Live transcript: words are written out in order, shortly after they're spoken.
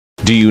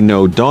Do you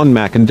know Dawn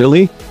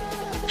Macandili?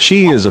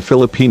 She is a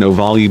Filipino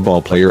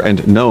volleyball player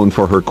and known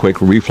for her quick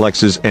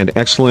reflexes and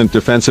excellent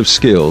defensive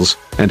skills,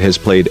 and has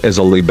played as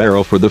a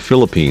libero for the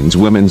Philippines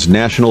women's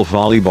national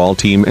volleyball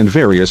team and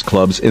various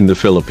clubs in the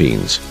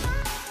Philippines.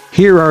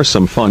 Here are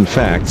some fun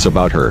facts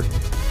about her.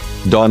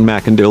 Dawn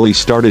Macandili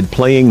started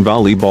playing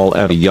volleyball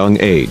at a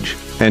young age,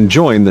 and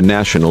joined the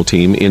national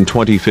team in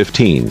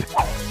 2015.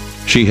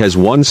 She has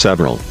won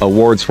several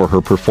awards for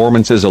her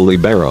performance as a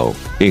libero,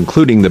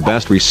 including the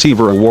Best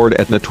Receiver Award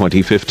at the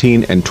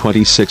 2015 and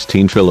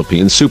 2016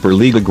 Philippine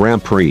Superliga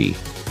Grand Prix.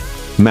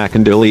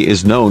 Macandili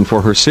is known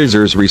for her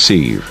scissors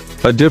receive,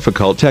 a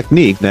difficult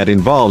technique that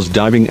involves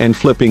diving and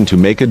flipping to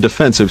make a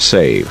defensive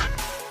save.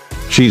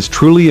 She's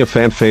truly a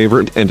fan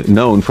favorite and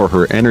known for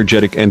her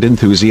energetic and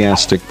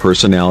enthusiastic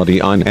personality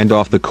on and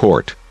off the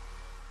court.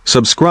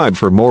 Subscribe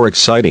for more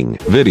exciting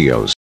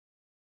videos.